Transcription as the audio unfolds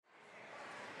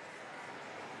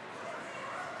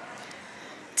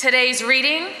Today's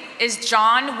reading is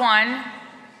John 1,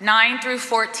 9 through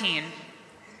 14.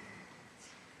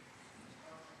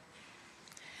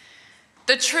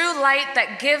 The true light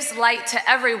that gives light to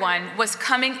everyone was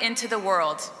coming into the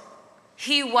world.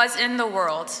 He was in the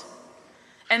world.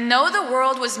 And though the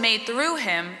world was made through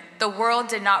him, the world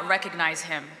did not recognize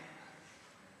him.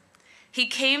 He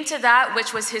came to that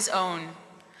which was his own,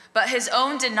 but his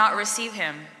own did not receive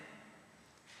him.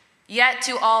 Yet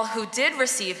to all who did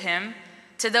receive him,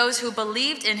 to those who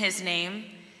believed in his name,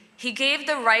 he gave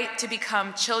the right to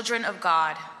become children of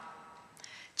God.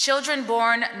 Children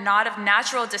born not of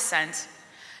natural descent,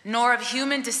 nor of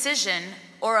human decision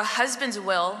or a husband's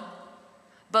will,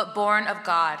 but born of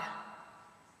God.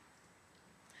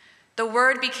 The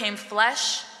Word became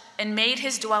flesh and made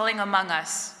his dwelling among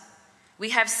us. We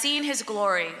have seen his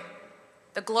glory,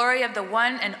 the glory of the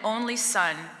one and only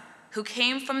Son, who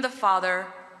came from the Father,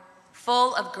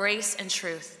 full of grace and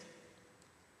truth.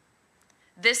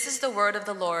 This is the word of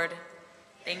the Lord.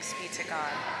 Thanks be to God.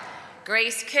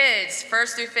 Grace Kids,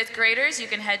 1st through 5th graders, you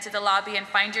can head to the lobby and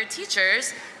find your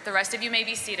teachers. The rest of you may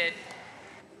be seated.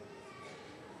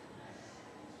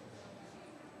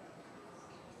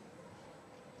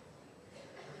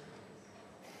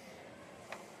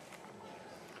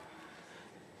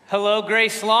 Hello,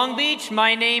 Grace Long Beach.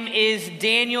 My name is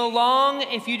Daniel Long.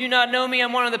 If you do not know me,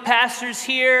 I'm one of the pastors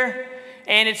here,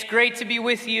 and it's great to be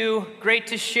with you, great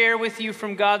to share with you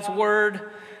from God's Word.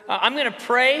 I'm going to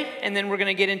pray, and then we're going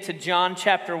to get into John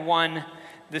chapter 1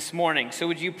 this morning. So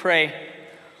would you pray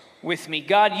with me?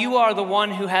 God, you are the one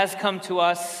who has come to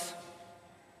us,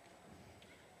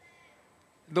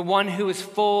 the one who is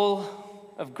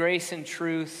full of grace and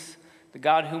truth, the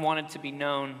God who wanted to be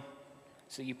known,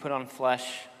 so you put on flesh,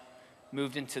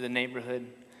 moved into the neighborhood.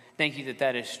 Thank you that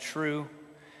that is true.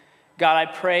 God, I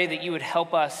pray that you would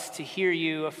help us to hear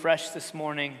you afresh this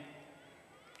morning.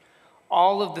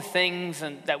 All of the things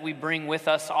that we bring with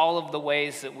us, all of the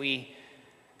ways that we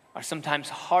are sometimes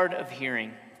hard of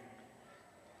hearing.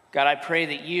 God, I pray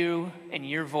that you and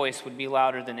your voice would be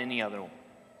louder than any other.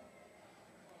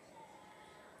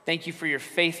 Thank you for your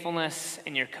faithfulness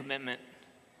and your commitment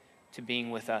to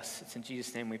being with us. It's in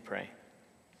Jesus' name we pray.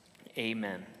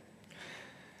 Amen.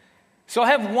 So I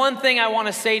have one thing I want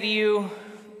to say to you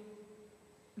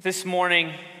this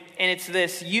morning, and it's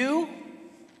this. You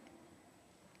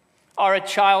are a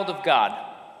child of God.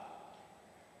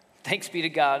 Thanks be to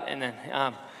God. And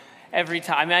then every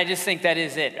time, I just think that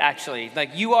is it, actually.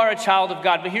 Like, you are a child of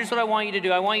God. But here's what I want you to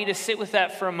do. I want you to sit with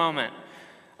that for a moment.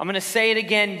 I'm going to say it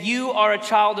again. You are a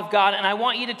child of God, and I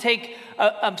want you to take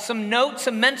some notes,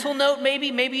 a mental note maybe.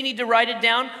 Maybe you need to write it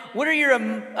down. What are your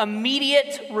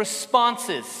immediate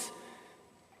responses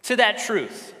to that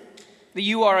truth, that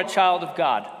you are a child of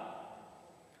God?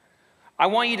 I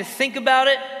want you to think about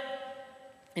it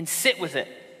and sit with it.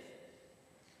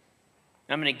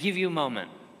 And I'm going to give you a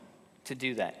moment to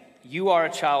do that. You are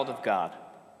a child of God.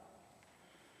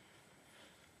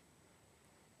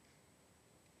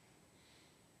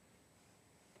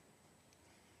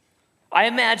 I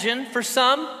imagine for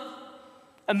some,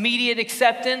 immediate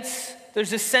acceptance,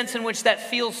 there's a sense in which that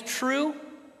feels true.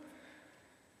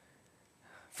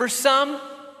 For some,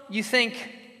 you think,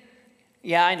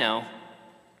 yeah, I know.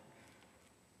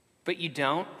 But you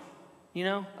don't,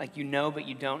 like you know, but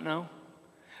you don't know.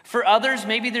 For others,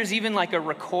 maybe there's even like a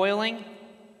recoiling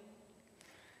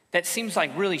that seems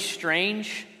like really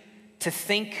strange to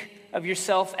think of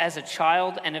yourself as a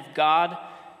child and of God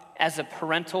as a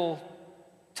parental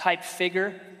type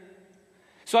figure.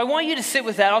 So I want you to sit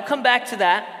with that. I'll come back to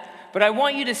that, but I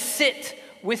want you to sit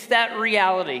with that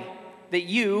reality that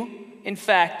you, in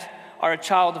fact, are a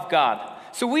child of God.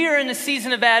 So we are in the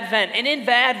season of Advent, and in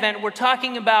Advent, we're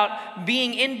talking about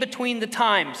being in between the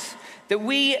times, that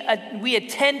we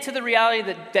attend to the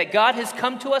reality that God has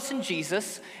come to us in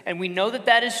Jesus, and we know that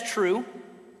that is true,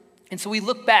 and so we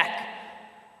look back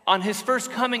on his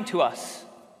first coming to us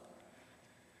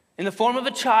in the form of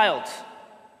a child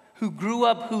who grew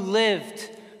up, who lived,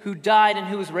 who died, and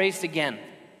who was raised again.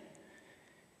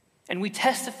 And we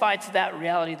testify to that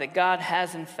reality that God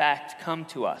has in fact come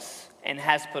to us and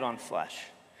has put on flesh.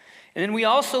 And then we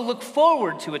also look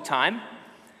forward to a time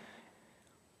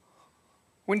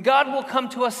when God will come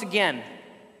to us again,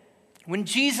 when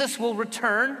Jesus will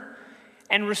return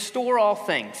and restore all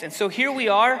things. And so here we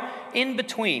are in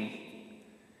between.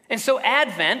 And so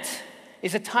Advent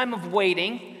is a time of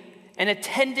waiting and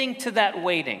attending to that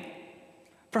waiting.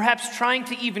 Perhaps trying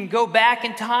to even go back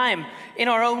in time in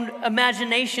our own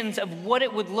imaginations of what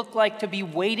it would look like to be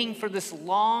waiting for this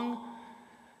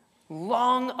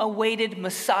long-awaited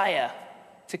Messiah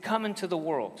to come into the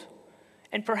world.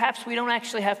 And perhaps we don't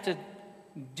actually have to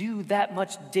do that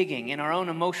much digging in our own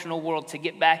emotional world to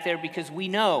get back there because we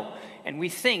know and we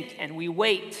think and we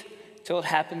wait till it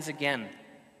happens again.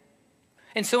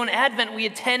 And so in Advent, we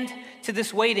attend to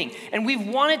this waiting. And we've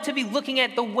wanted to be looking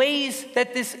at the ways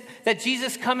that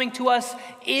Jesus coming to us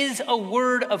is a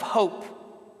word of hope.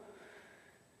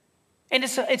 And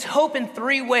it's hope in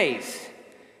three ways.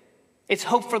 It's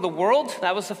hope for the world.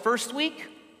 That was the first week.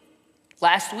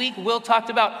 Last week, Will talked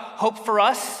about hope for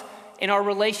us in our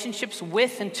relationships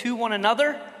with and to one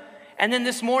another. And then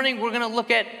this morning, we're going to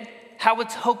look at how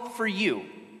it's hope for you.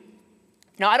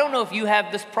 Now, I don't know if you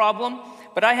have this problem,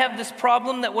 but I have this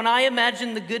problem that when I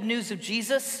imagine the good news of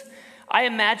Jesus, I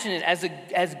imagine it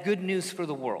as good news for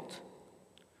the world.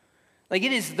 Like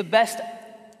it is the best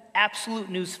absolute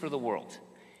news for the world.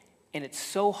 And it's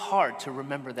so hard to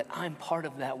remember that I'm part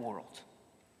of that world.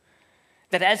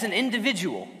 That as an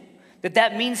individual,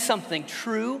 that means something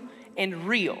true and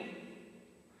real.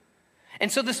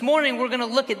 And so this morning, we're going to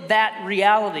look at that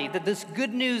reality, that this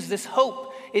good news, this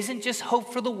hope, isn't just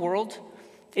hope for the world.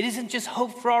 It isn't just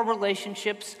hope for our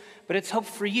relationships, but it's hope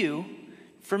for you,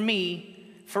 for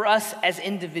me, for us as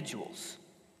individuals.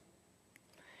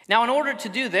 Now, in order to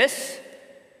do this,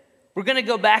 we're going to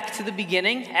go back to the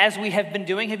beginning, as we have been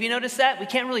doing. Have you noticed that? We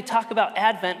can't really talk about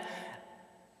Advent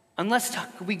unless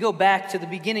we go back to the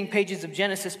beginning pages of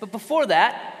Genesis. But before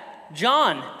that,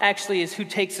 John actually is who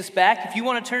takes us back. If you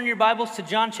want to turn your Bibles to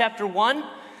John chapter 1,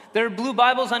 there are blue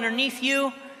Bibles underneath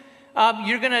you.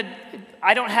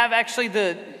 I don't have actually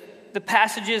the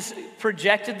passages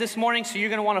projected this morning, so you're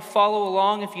going to want to follow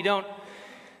along. If you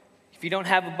don't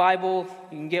have a Bible,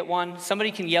 you can get one.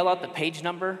 Somebody can yell out the page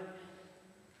number.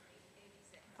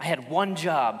 I had one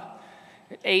job.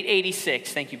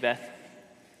 886. Thank you, Beth.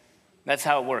 That's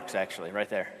how it works, actually, right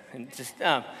there. And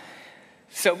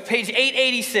so page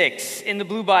 886 in the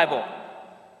blue Bible.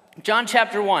 John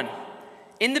chapter 1.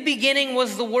 In the beginning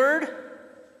was the Word,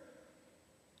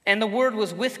 and the Word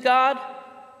was with God,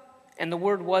 and the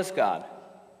Word was God.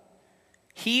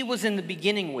 He was in the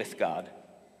beginning with God.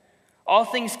 All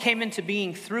things came into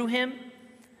being through him,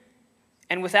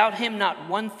 and without him not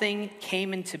one thing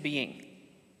came into being.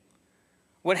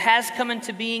 What has come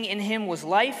into being in him was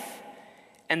life,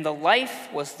 and the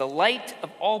life was the light of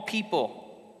all people.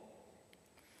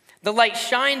 The light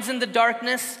shines in the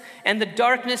darkness, and the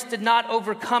darkness did not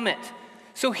overcome it.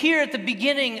 So here at the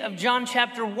beginning of John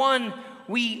chapter 1,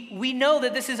 we know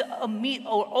that this is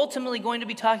ultimately going to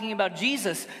be talking about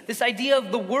Jesus. This idea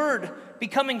of the Word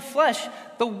becoming flesh.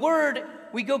 The Word,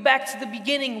 we go back to the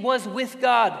beginning, was with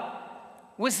God,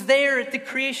 was there at the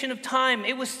creation of time.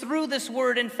 It was through this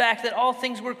Word, in fact, that all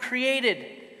things were created.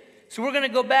 So we're going to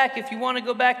go back. If you want to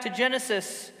go back to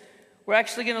Genesis, we're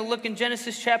actually going to look in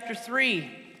Genesis chapter 3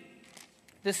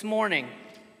 this morning.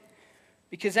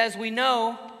 Because as we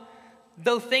know,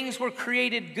 though things were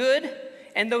created good,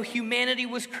 and though humanity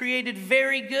was created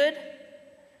very good,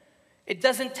 it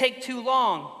doesn't take too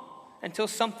long until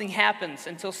something happens,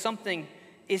 until something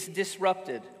is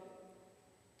disrupted.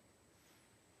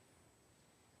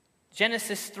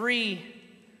 Genesis 3,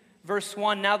 verse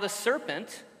 1, now the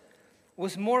serpent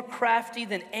was more crafty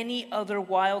than any other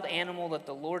wild animal that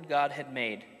the Lord God had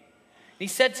made. He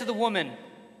said to the woman,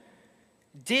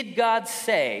 did God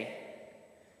say,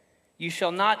 you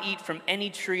shall not eat from any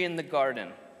tree in the garden?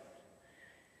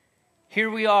 Here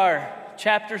we are,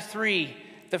 chapter 3,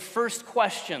 the first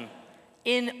question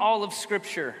in all of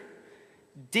Scripture.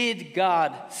 Did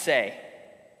God say?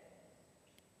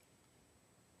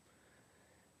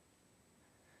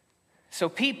 So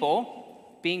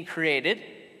people, being created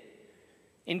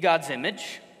in God's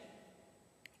image,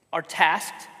 are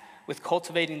tasked with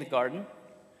cultivating the garden,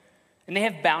 and they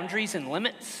have boundaries and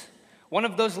limits. One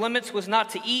of those limits was not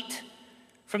to eat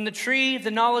from the tree of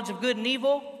the knowledge of good and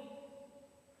evil.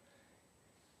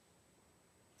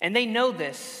 And they know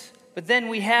this, but then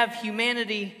we have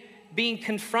humanity being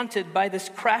confronted by this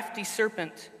crafty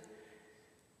serpent,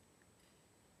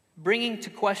 bringing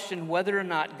to question whether or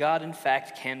not God in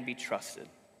fact can be trusted.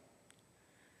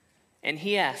 And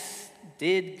he asks,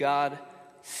 did God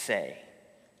say?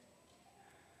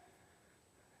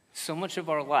 So much of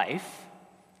our life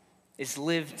is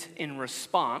lived in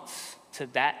response to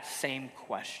that same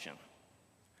question.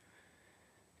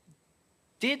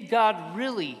 Did God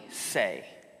really say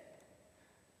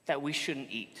that we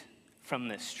shouldn't eat from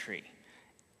this tree?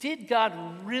 Did God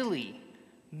really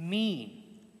mean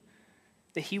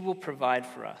that he will provide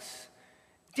for us?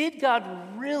 Did God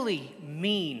really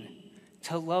mean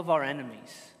to love our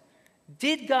enemies?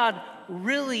 Did God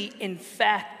really, in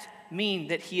fact, mean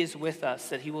that he is with us,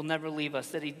 that he will never leave us,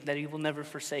 that he will never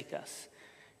forsake us?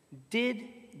 Did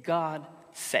God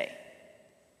say?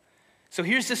 So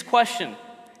here's this question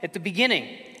at the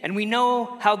beginning, and we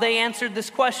know how they answered this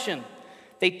question.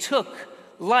 They took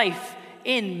life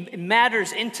in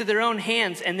matters into their own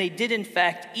hands, and they did in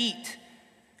fact eat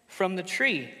from the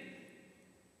tree.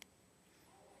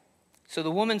 So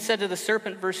the woman said to the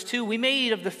serpent, verse 2, we may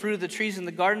eat of the fruit of the trees in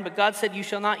the garden, but God said, you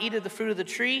shall not eat of the fruit of the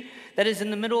tree that is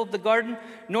in the middle of the garden,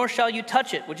 nor shall you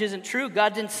touch it, which isn't true.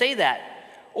 God didn't say that.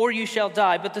 Or you shall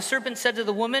die. But the serpent said to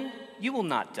the woman, you will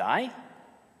not die.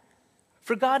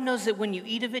 For God knows that when you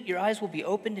eat of it, your eyes will be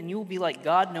opened, and you will be like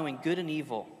God, knowing good and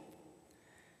evil.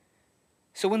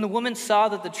 So when the woman saw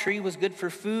that the tree was good for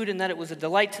food, and that it was a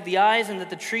delight to the eyes, and that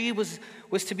the tree was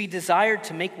to be desired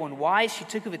to make one wise, she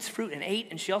took of its fruit and ate,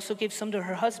 and she also gave some to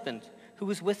her husband, who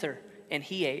was with her, and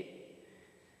he ate.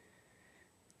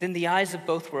 Then the eyes of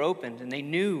both were opened, and they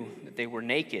knew that they were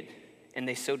naked, and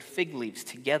they sewed fig leaves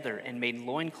together and made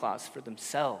loincloths for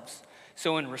themselves.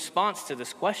 So in response to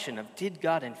this question of did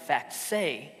God in fact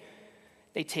say,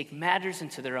 they take matters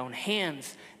into their own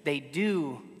hands. They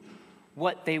do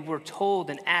what they were told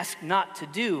and asked not to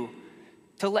do,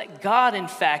 to let God in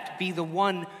fact be the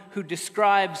one who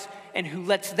describes and who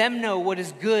lets them know what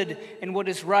is good and what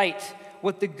is right,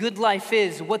 what the good life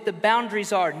is, what the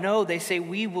boundaries are. No, they say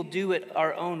we will do it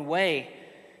our own way.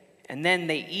 And then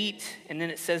they eat, and then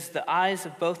it says the eyes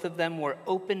of both of them were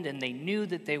opened and they knew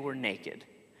that they were naked.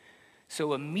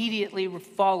 So immediately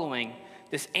following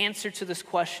this answer to this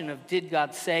question of did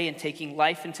God say, and taking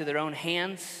life into their own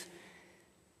hands,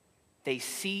 they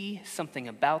see something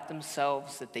about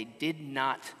themselves that they did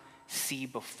not see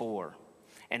before.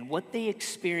 And what they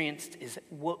experienced is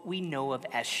what we know of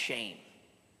as shame.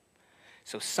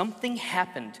 So something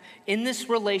happened in this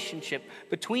relationship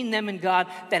between them and God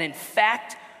that in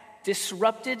fact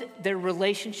disrupted their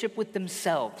relationship with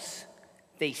themselves.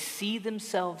 They see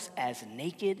themselves as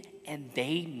naked and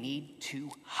they need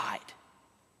to hide.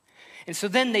 And so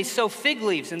then they sew fig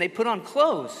leaves and they put on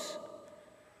clothes.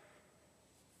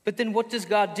 But then what does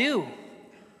God do?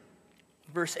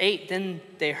 Verse 8, then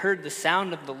they heard the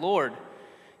sound of the Lord,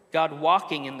 God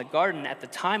walking in the garden at the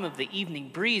time of the evening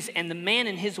breeze, and the man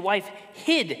and his wife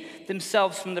hid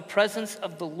themselves from the presence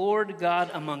of the Lord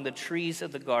God among the trees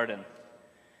of the garden.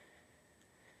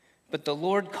 But the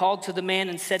Lord called to the man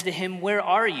and said to him, where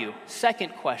are you?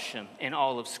 Second question in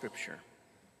all of Scripture.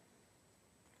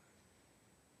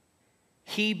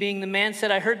 He, being the man,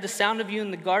 said, I heard the sound of you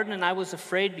in the garden, and I was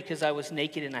afraid because I was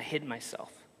naked and I hid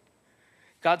myself.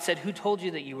 God said, who told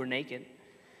you that you were naked?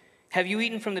 Have you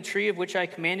eaten from the tree of which I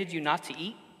commanded you not to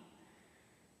eat?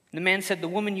 And the man said, the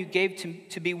woman you gave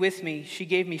to be with me, she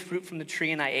gave me fruit from the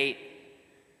tree and I ate.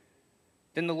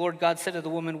 Then the Lord God said to the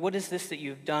woman, what is this that you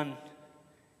have done?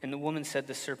 And the woman said,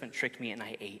 the serpent tricked me and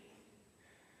I ate.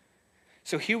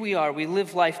 So here we are, we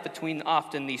live life between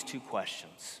often these two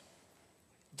questions.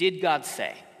 Did God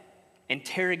say?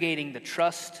 Interrogating the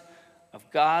trust of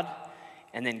God,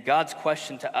 and then God's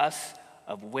question to us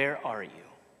of where are you?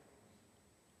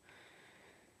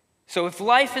 So if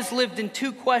life is lived in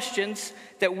two questions,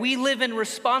 that we live in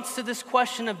response to this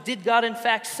question of did God in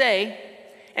fact say,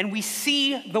 and we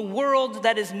see the world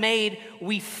that is made,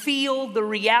 we feel the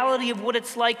reality of what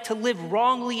it's like to live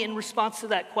wrongly in response to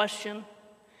that question,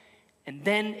 and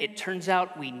then it turns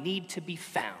out we need to be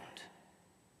found.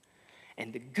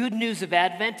 And the good news of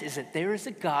Advent is that there is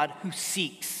a God who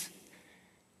seeks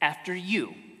after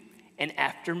you and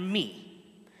after me.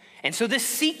 And so this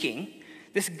seeking,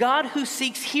 this God who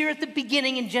seeks here at the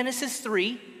beginning in Genesis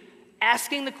 3,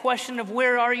 asking the question of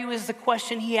where are you is the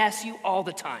question he asks you all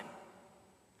the time.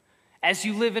 As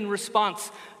you live in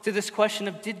response to this question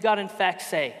of did God in fact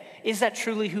say, is that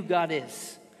truly who God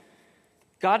is?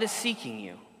 God is seeking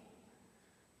you.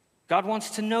 God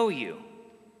wants to know you.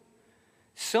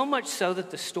 So much so that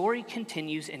the story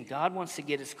continues and God wants to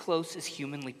get as close as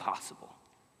humanly possible.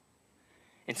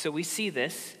 And so we see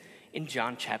this in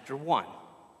John chapter 1,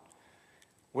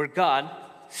 where God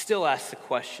still asks the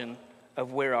question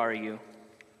of where are you?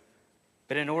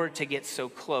 But in order to get so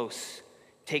close,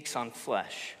 takes on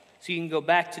flesh. So you can go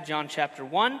back to John chapter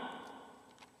 1.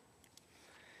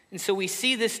 And so we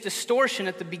see this distortion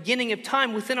at the beginning of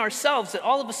time within ourselves, that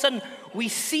all of a sudden we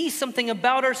see something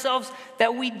about ourselves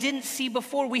that we didn't see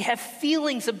before. We have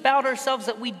feelings about ourselves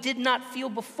that we did not feel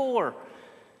before.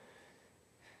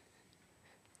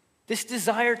 This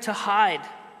desire to hide,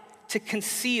 to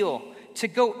conceal, to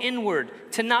go inward,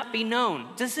 to not be known.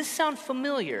 Does this sound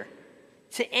familiar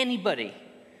to anybody?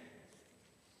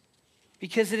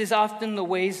 Because it is often the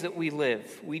ways that we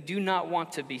live. We do not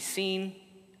want to be seen.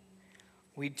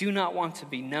 We do not want to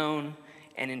be known,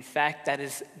 And in fact, that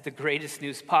is the greatest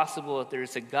news possible, that there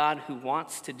is a God who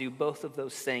wants to do both of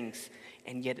those things,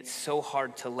 and yet it's so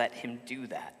hard to let him do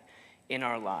that in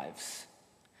our lives.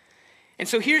 And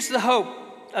so here's the hope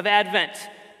of Advent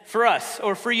for us,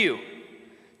 or for you.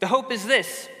 The hope is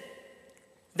this,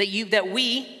 that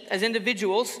we, as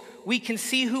individuals, we can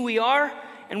see who we are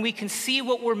and we can see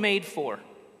what we're made for.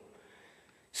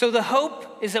 So the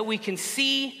hope is that we can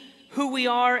see who we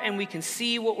are and we can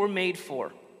see what we're made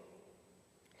for.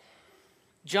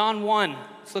 John 1,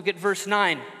 let's look at verse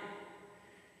 9.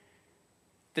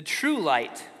 The true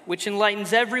light, which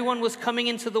enlightens everyone, was coming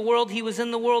into the world. He was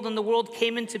in the world, and the world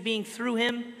came into being through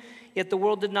him, yet the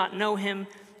world did not know him.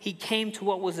 He came to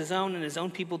what was his own, and his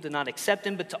own people did not accept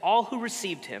him. But to all who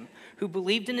received him, who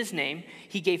believed in his name,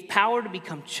 he gave power to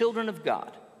become children of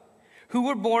God, who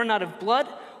were born not of blood,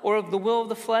 or of the will of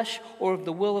the flesh, or of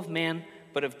the will of man,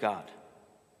 but of God.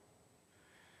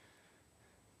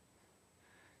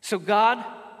 So God,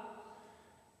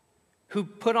 who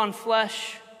put on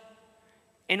flesh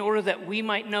in order that we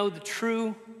might know the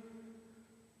true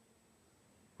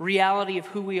reality of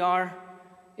who we are,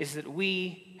 is that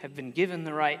we have been given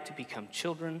the right to become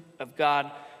children of God.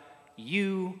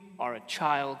 You are a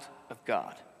child of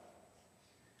God.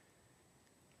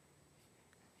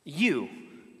 You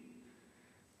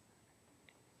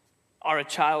are a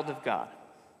child of God.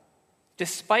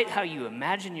 Despite how you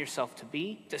imagine yourself to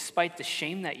be, despite the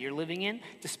shame that you're living in,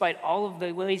 despite all of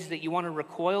the ways that you want to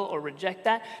recoil or reject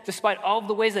that, despite all of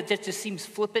the ways that just seems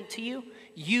flippant to you,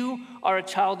 you are a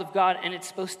child of God, and it's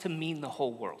supposed to mean the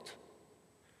whole world.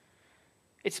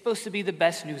 It's supposed to be the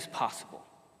best news possible.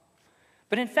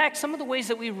 But in fact, some of the ways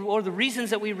that or the reasons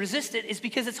that we resist it is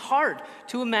because it's hard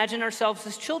to imagine ourselves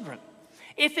as children.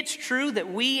 If it's true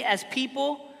that we as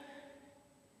people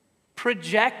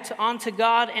project onto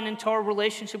God and into our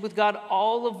relationship with God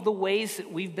all of the ways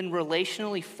that we've been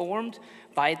relationally formed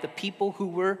by the people who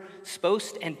were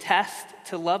supposed and tasked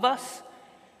to love us,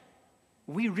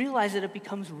 we realize that it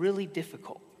becomes really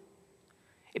difficult.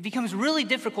 It becomes really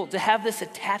difficult to have this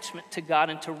attachment to God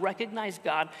and to recognize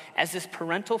God as this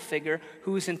parental figure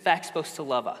who is in fact supposed to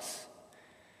love us.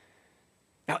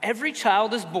 Now, every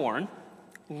child is born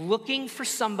looking for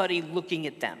somebody looking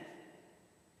at them.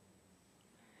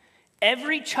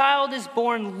 Every child is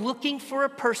born looking for a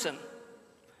person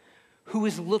who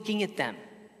is looking at them.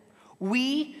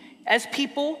 We, as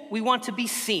people, we want to be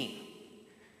seen.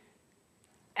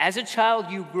 As a child,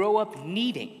 you grow up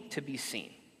needing to be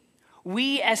seen.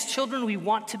 We, as children, we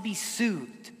want to be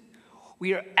soothed.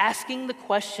 We are asking the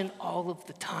question all of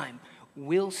the time,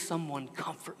 will someone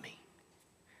comfort me?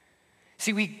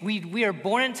 See, we are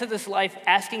born into this life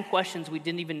asking questions we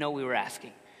didn't even know we were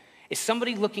asking. Is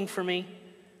somebody looking for me?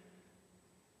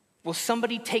 Will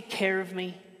somebody take care of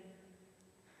me?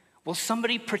 Will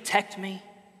somebody protect me?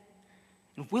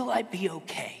 And will I be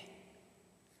okay?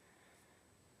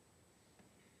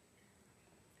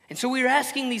 And so we are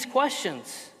asking these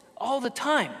questions all the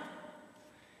time.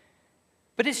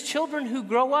 But as children who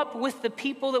grow up with the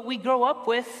people that we grow up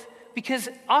with, because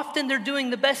often they're doing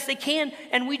the best they can,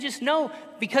 and we just know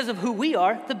because of who we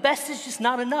are, the best is just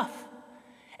not enough.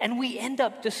 And we end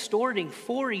up distorting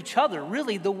for each other,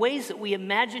 really, the ways that we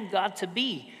imagine God to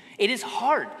be. It is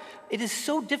hard. It is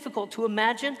so difficult to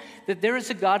imagine that there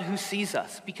is a God who sees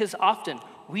us, because often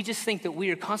we just think that we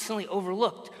are constantly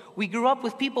overlooked. We grew up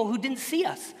with people who didn't see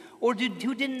us or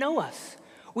who didn't know us.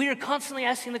 We are constantly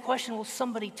asking the question, will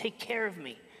somebody take care of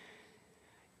me?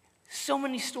 So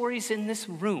many stories in this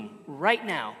room right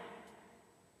now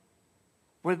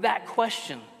where that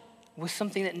question was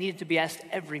something that needed to be asked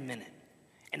every minute.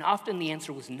 And often the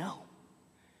answer was no.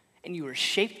 And you were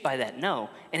shaped by that no,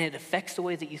 and it affects the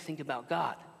way that you think about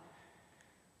God.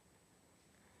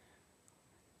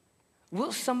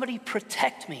 Will somebody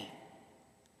protect me?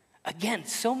 Again,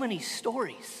 so many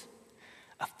stories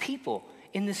of people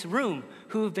in this room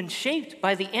who have been shaped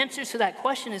by the answers to that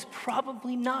question is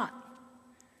probably not.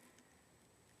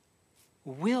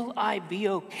 Will I be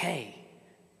okay?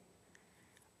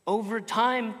 Over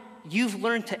time, you've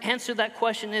learned to answer that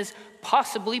question is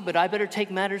possibly, but I better take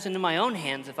matters into my own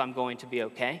hands if I'm going to be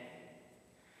okay.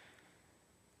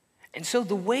 And so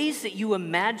the ways that you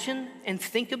imagine and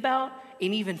think about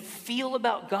and even feel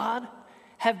about God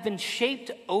have been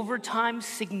shaped over time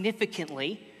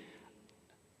significantly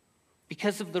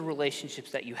because of the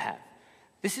relationships that you have.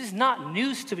 This is not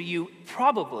news to you,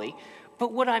 probably,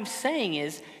 but what I'm saying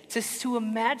is to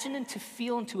imagine and to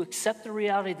feel and to accept the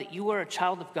reality that you are a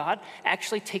child of God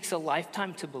actually takes a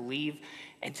lifetime to believe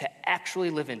and to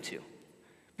actually live into.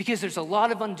 Because there's a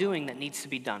lot of undoing that needs to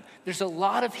be done. There's a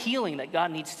lot of healing that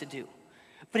God needs to do.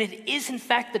 But it is, in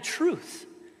fact, the truth.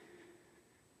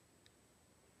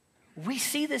 We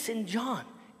see this in John.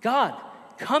 God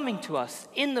coming to us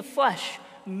in the flesh,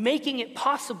 making it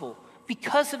possible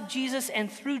because of Jesus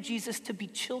and through Jesus to be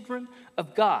children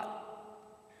of God.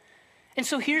 And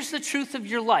so here's the truth of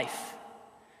your life.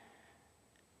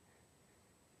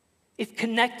 If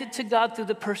connected to God through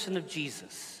the person of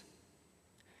Jesus,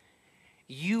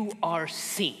 you are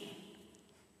seen.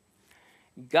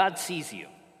 God sees you.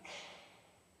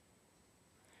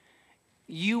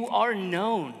 You are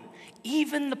known.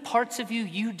 Even the parts of you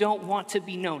you don't want to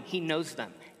be known, he knows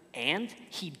them. And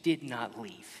he did not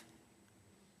leave.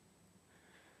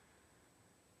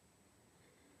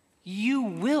 You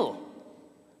will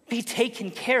be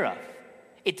taken care of.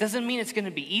 It doesn't mean it's going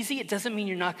to be easy. It doesn't mean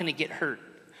you're not going to get hurt.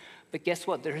 But guess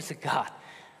what? There is a God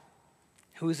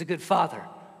who is a good father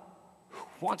who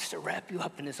wants to wrap you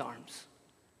up in his arms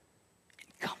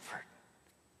and comfort.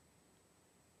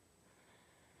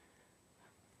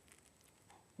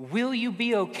 Will you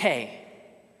be okay?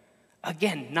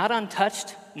 Again, not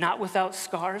untouched, not without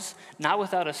scars, not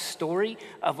without a story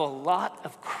of a lot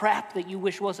of crap that you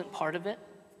wish wasn't part of it.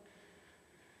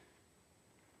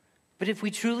 But if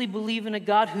we truly believe in a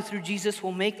God who through Jesus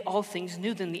will make all things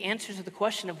new, then the answer to the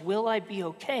question of will I be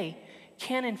okay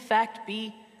can in fact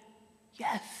be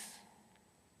yes.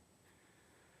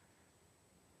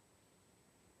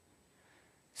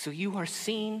 So you are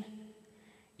seen,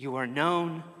 you are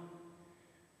known,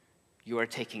 you are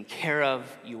taken care of,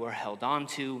 you are held on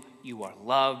to, you are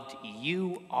loved,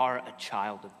 you are a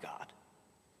child of God.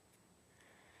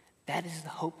 That is the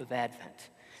hope of Advent,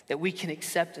 that we can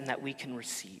accept and that we can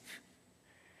receive.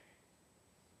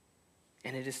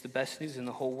 And it is the best news in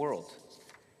the whole world.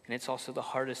 And it's also the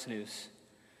hardest news.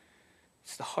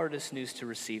 It's the hardest news to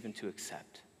receive and to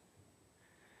accept.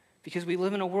 Because we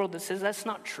live in a world that says that's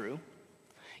not true.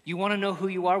 You want to know who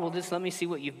you are? Well, just let me see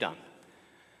what you've done.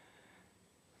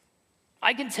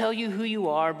 I can tell you who you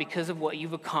are because of what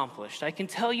you've accomplished. I can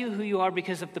tell you who you are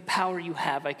because of the power you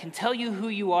have. I can tell you who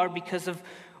you are because of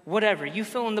whatever. You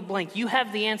fill in the blank. You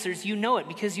have the answers. You know it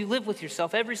because you live with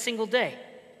yourself every single day.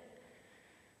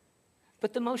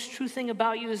 But the most true thing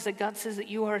about you is that God says that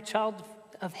you are a child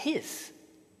of his.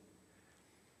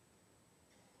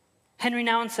 Henry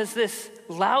Nouwen says this,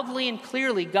 loudly and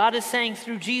clearly, God is saying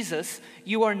through Jesus,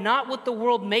 you are not what the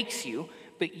world makes you,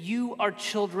 but you are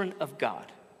children of God.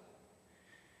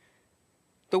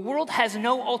 The world has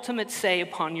no ultimate say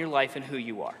upon your life and who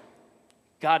you are.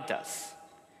 God does.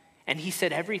 And he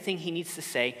said everything he needs to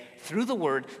say through the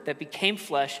word that became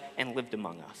flesh and lived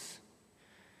among us.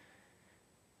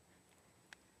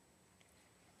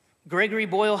 Gregory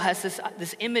Boyle has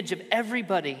this image of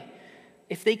everybody,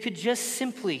 if they could just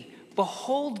simply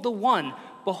behold the one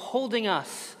beholding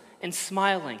us and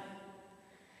smiling,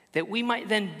 that we might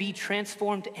then be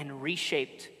transformed and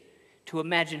reshaped to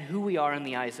imagine who we are in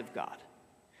the eyes of God.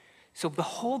 So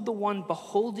behold the one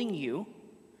beholding you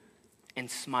and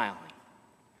smiling.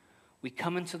 We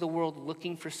come into the world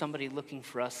looking for somebody looking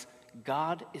for us.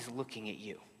 God is looking at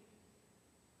you.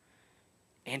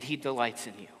 And he delights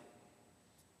in you.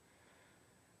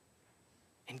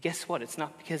 And guess what? It's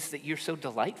not because that you're so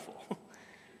delightful.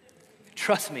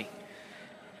 Trust me.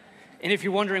 And if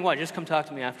you're wondering why, just come talk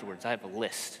to me afterwards. I have a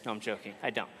list. No, I'm joking. I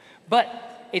don't.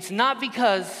 But it's not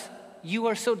because you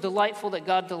are so delightful that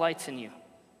God delights in you.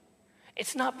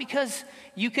 It's not because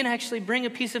you can actually bring a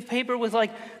piece of paper with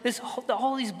like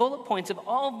all these bullet points of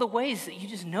all of the ways that you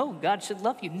just know God should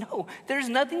love you. No, there's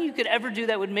nothing you could ever do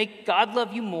that would make God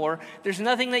love you more. There's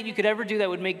nothing that you could ever do that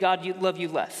would make God love you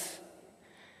less.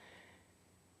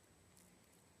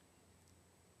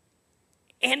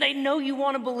 And I know you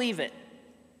want to believe it.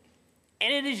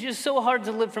 And it is just so hard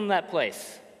to live from that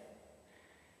place.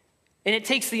 And it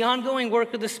takes the ongoing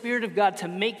work of the Spirit of God to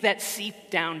make that seep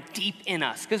down deep in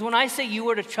us. Because when I say you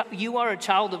are a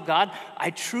child of God,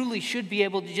 I truly should be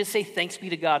able to just say thanks be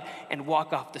to God and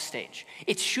walk off the stage.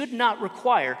 It should not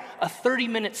require a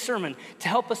 30-minute sermon to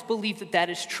help us believe that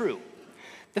that is true.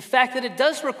 The fact that it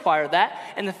does require that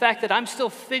and the fact that I'm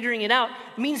still figuring it out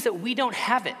means that we don't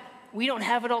have it. We don't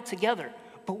have it all together.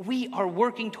 But we are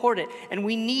working toward it, and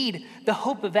we need the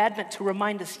hope of Advent to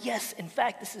remind us, yes, in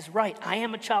fact, this is right. I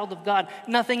am a child of God.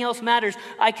 Nothing else matters.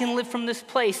 I can live from this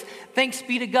place. Thanks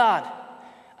be to God.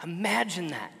 Imagine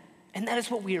that. And that is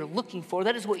what we are looking for.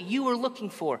 That is what you are looking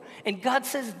for. And God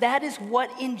says that is what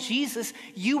in Jesus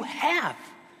you have.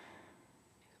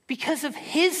 Because of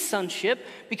his sonship,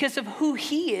 because of who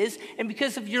he is, and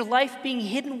because of your life being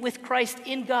hidden with Christ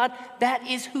in God, that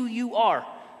is who you are.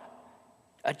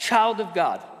 A child of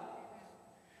God.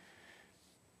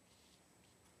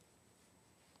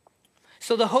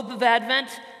 So the hope of Advent,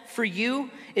 for you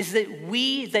is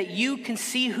that you can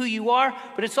see who you are,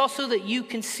 but it's also that you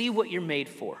can see what you're made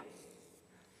for.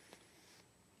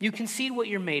 You can see what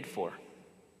you're made for.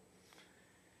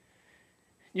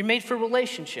 You're made for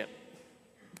relationship.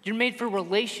 You're made for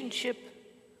relationship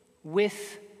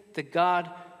with the God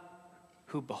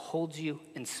who beholds you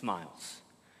and smiles.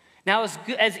 Now,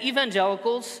 as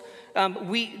evangelicals,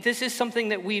 this is something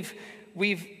that we've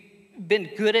been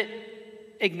good at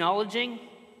acknowledging,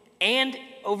 and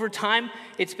over time,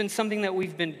 it's been something that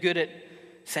we've been good at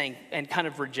saying and kind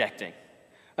of rejecting.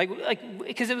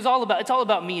 Because it's all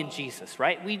about me and Jesus,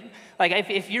 right?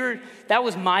 That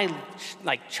was my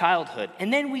childhood,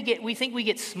 and then we think we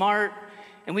get smart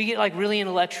and we get really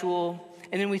intellectual,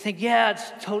 and then we think, yeah,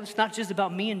 it's not just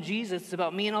about me and Jesus, it's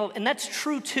about me and all, and that's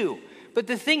true too. But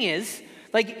the thing is,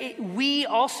 we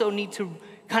also need to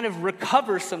kind of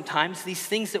recover sometimes these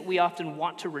things that we often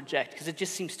want to reject because it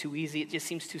just seems too easy, it just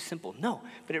seems too simple. No,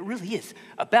 but it really is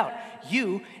about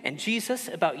you and Jesus,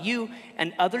 about you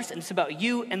and others, and it's about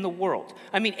you and the world.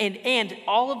 I mean, and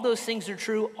all of those things are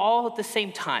true all at the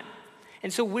same time.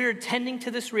 And so we're attending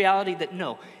to this reality that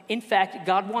no, in fact,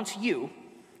 God wants you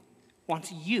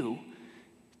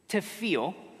to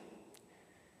feel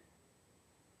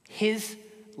his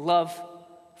love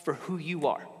for who you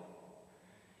are.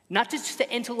 Not just to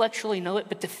intellectually know it,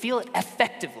 but to feel it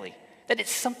effectively. That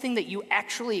it's something that you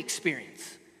actually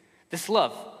experience. This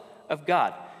love of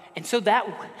God. And so that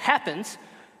happens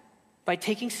by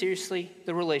taking seriously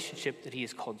the relationship that he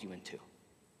has called you into.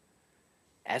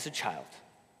 As a child.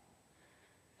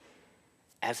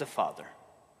 As a father.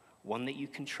 One that you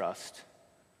can trust.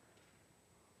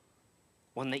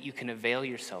 One that you can avail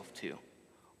yourself to.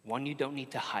 One you don't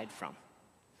need to hide from.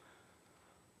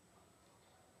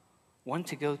 One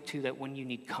to go to that when you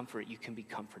need comfort, you can be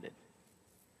comforted.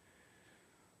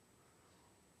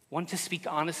 One to speak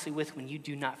honestly with when you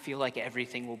do not feel like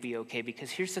everything will be okay. Because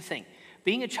here's the thing,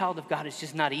 being a child of God is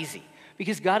just not easy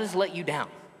because God has let you down.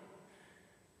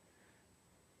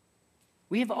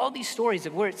 We have all these stories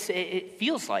of where it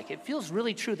feels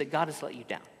really true that God has let you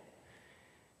down.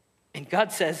 And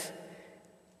God says,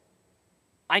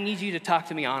 I need you to talk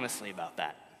to me honestly about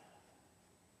that.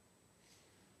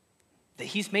 That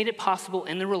he's made it possible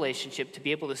in the relationship to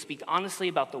be able to speak honestly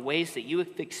about the ways that you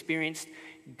have experienced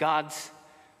God's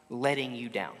letting you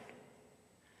down.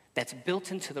 That's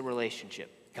built into the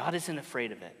relationship. God isn't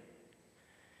afraid of it.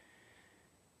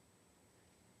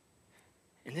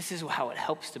 And this is how it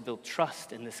helps to build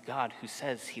trust in this God who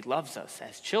says he loves us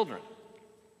as children.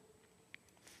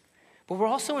 But we're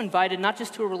also invited not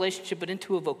just to a relationship, but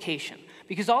into a vocation.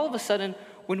 Because all of a sudden,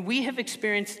 when we have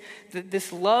experienced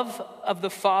this love of the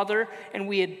Father and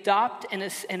we adopt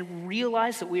and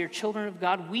realize that we are children of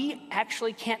God, we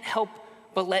actually can't help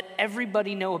but let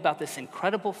everybody know about this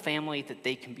incredible family that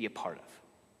they can be a part of.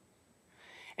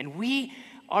 And we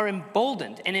are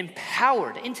emboldened and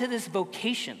empowered into this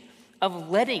vocation of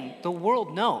letting the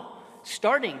world know,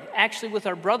 starting actually with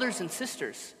our brothers and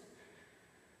sisters,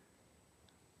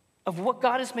 of what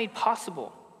God has made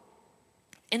possible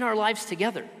in our lives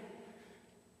together.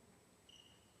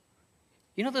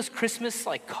 You know those Christmas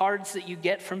cards that you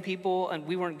get from people, and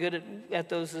we weren't good at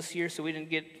those this year, so we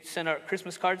didn't send out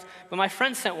Christmas cards, but my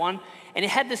friend sent one, and it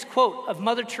had this quote of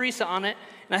Mother Teresa on it,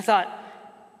 and I thought,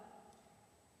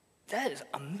 that's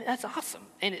awesome.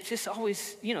 And it's just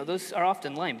always, those are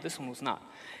often lame. This one was not.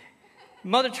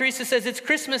 Mother Teresa says, it's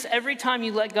Christmas every time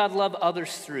you let God love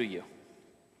others through you.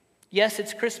 Yes,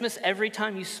 it's Christmas every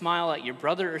time you smile at your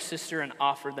brother or sister and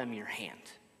offer them your hand.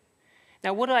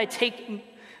 Now, what do I take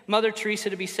Mother Teresa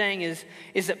to be saying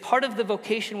is that part of the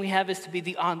vocation we have is to be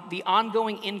the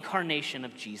ongoing incarnation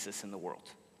of Jesus in the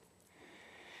world.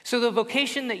 So the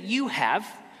vocation that you have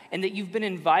and that you've been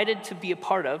invited to be a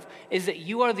part of is that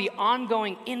you are the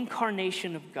ongoing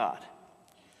incarnation of God,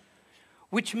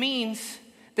 which means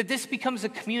that this becomes a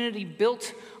community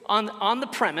built on the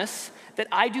premise that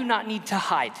I do not need to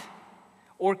hide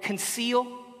or conceal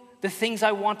the things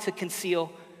I want to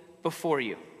conceal before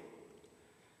you.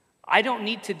 I don't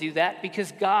need to do that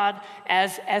because God,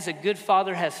 as a good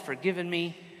father, has forgiven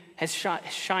me, has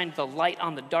shined the light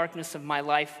on the darkness of my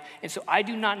life, and so I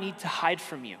do not need to hide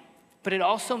from you. But it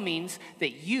also means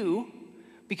that you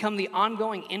become the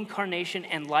ongoing incarnation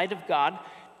and light of God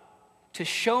to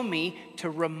show me, to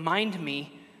remind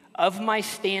me of my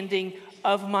standing,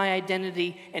 of my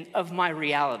identity, and of my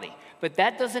reality. But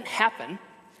that doesn't happen,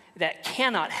 that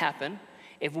cannot happen,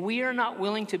 if we are not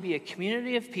willing to be a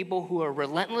community of people who are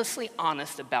relentlessly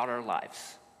honest about our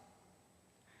lives.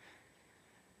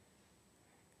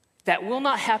 That will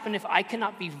not happen if I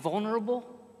cannot be vulnerable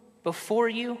before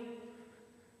you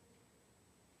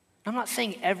I'm not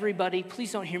saying everybody,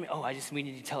 please don't hear me, we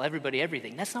need to tell everybody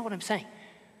everything. That's not what I'm saying.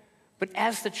 But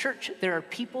as the church, there are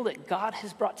people that God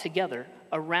has brought together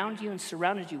around you and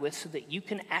surrounded you with so that you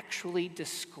can actually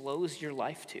disclose your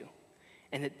life to,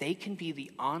 and that they can be the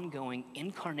ongoing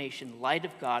incarnation light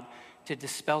of God to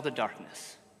dispel the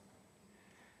darkness.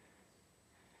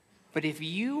 But if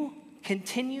you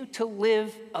continue to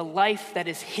live a life that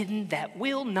is hidden, that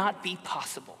will not be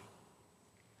possible.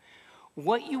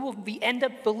 What you will end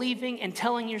up believing and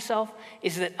telling yourself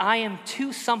is that I am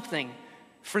too something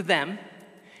for them.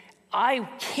 I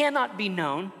cannot be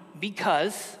known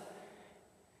because,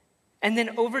 and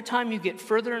then over time you get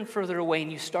further and further away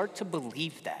and you start to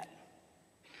believe that.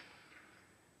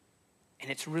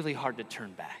 And it's really hard to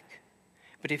turn back.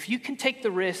 But if you can take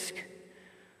the risk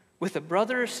with a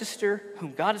brother or sister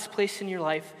whom God has placed in your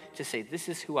life to say, this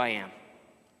is who I am.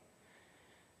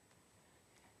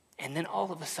 And then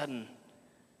all of a sudden,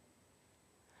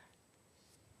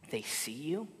 they see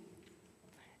you,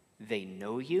 they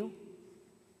know you,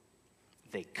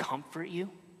 they comfort you,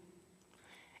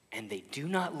 and they do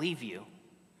not leave you,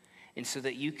 and so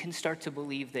that you can start to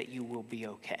believe that you will be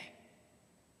okay.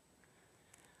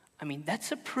 I mean,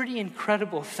 that's a pretty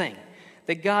incredible thing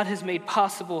that God has made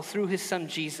possible through his son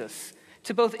Jesus,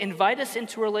 to both invite us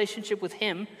into a relationship with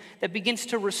him that begins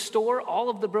to restore all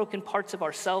of the broken parts of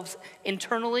ourselves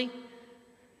internally,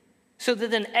 so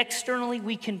that then externally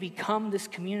we can become this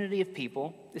community of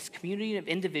people, this community of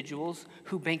individuals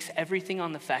who banks everything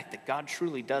on the fact that God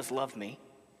truly does love me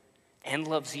and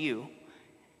loves you,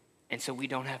 and so we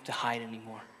don't have to hide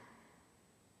anymore.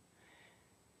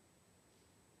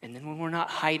 And then when we're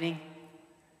not hiding,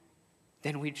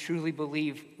 then we truly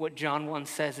believe what John 1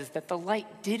 says is that the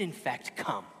light did in fact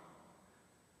come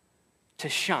to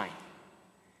shine,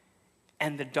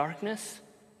 and the darkness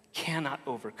cannot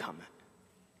overcome it.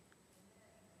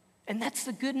 And that's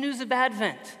the good news of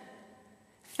Advent.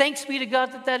 Thanks be to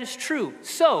God that that is true.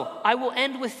 So I will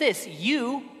end with this.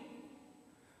 You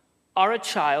are a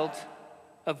child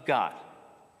of God.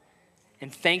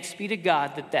 And thanks be to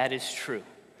God that that is true.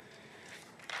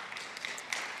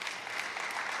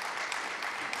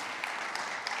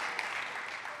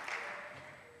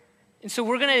 And so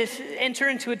we're going to enter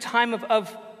into a time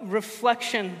of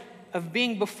reflection, of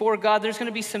being before God. There's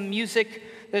going to be some music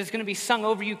that is going to be sung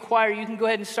over you, choir. You can go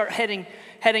ahead and start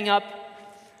heading up.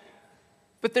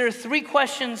 But there are 3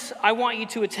 questions I want you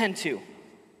to attend to.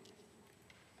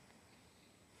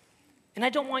 And I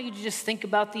don't want you to just think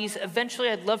about these. Eventually,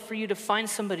 I'd love for you to find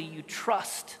somebody you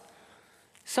trust,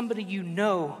 somebody you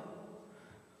know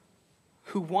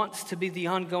who wants to be the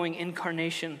ongoing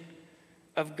incarnation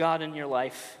of God in your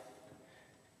life,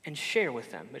 and share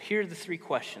with them. But here are the 3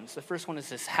 questions. The first one is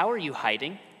this: how are you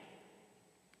hiding?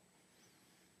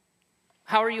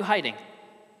 How are you hiding?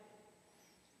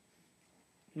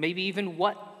 Maybe even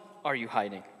what are you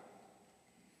hiding?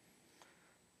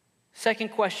 Second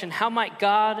question: how might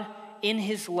God in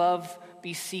his love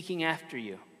be seeking after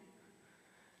you?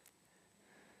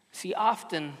 See,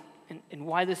 often, and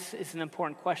why this is an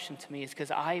important question to me is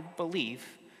because I believe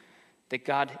that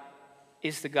God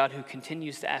is the God who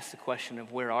continues to ask the question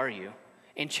of where are you?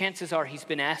 And chances are he's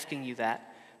been asking you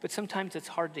that, but sometimes it's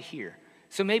hard to hear.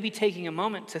 So maybe taking a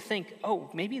moment to think,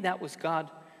 maybe that was God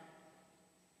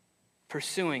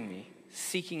pursuing me,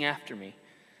 seeking after me.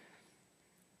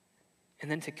 And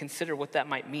then to consider what that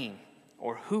might mean,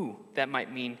 or who that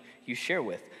might mean you share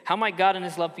with. How might God in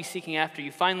his love be seeking after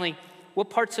you? Finally,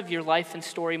 what parts of your life and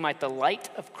story might the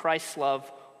light of Christ's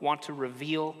love want to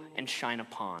reveal and shine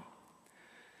upon?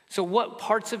 So what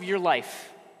parts of your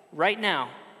life right now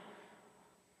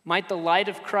might the light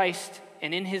of Christ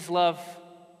and in his love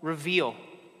reveal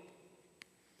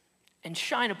and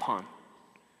shine upon?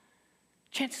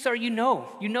 Chances are you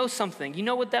know something. You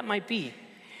know what that might be.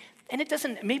 And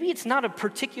maybe it's not a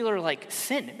particular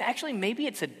sin. Actually, maybe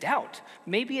it's a doubt.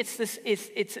 Maybe it's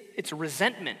it's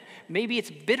resentment. Maybe it's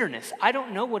bitterness. I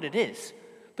don't know what it is.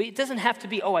 But it doesn't have to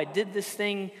be, I did this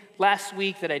thing last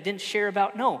week that I didn't share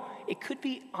about. No, it could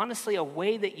be honestly a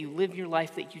way that you live your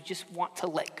life that you just want to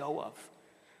let go of.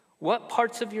 What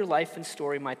parts of your life and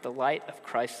story might the light of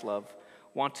Christ's love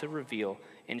want to reveal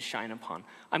and shine upon?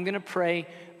 I'm going to pray,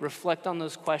 reflect on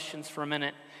those questions for a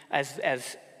minute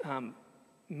as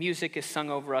music is sung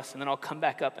over us, and then I'll come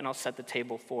back up and I'll set the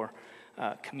table for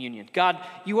communion. God,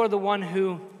 you are the one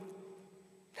who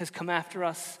has come after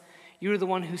us. You are the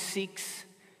one who seeks.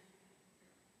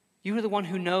 You are the one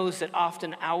who knows that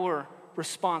often our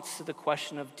response to the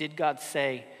question of did God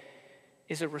say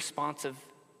is a response of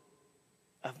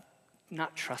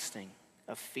not trusting,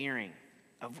 of fearing,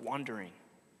 of wondering.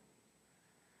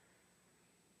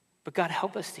 But God,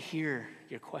 help us to hear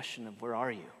your question of where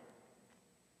are you?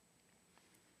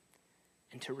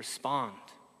 And to respond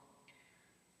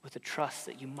with a trust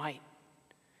that you might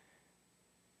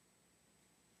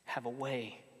have a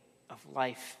way of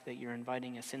life that you're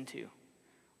inviting us into.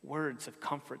 Words of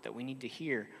comfort that we need to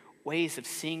hear. Ways of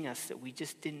seeing us that we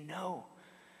just didn't know.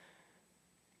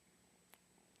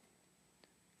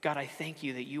 God, I thank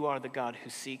you that you are the God who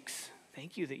seeks.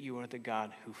 Thank you that you are the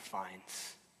God who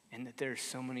finds. And that there are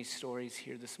so many stories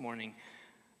here this morning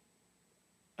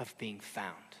of being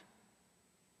found.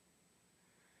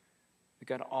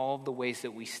 God, all of the ways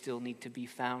that we still need to be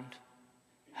found,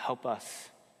 help us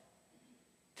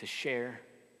to share.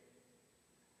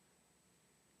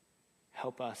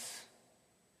 Help us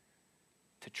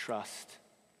to trust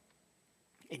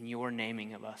in your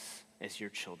naming of us as your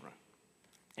children.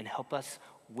 And help us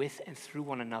with and through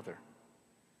one another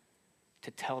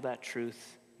to tell that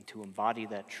truth and to embody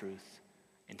that truth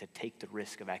and to take the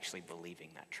risk of actually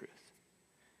believing that truth.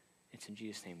 It's in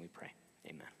Jesus' name we pray.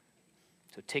 Amen.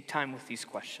 So take time with these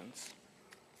questions.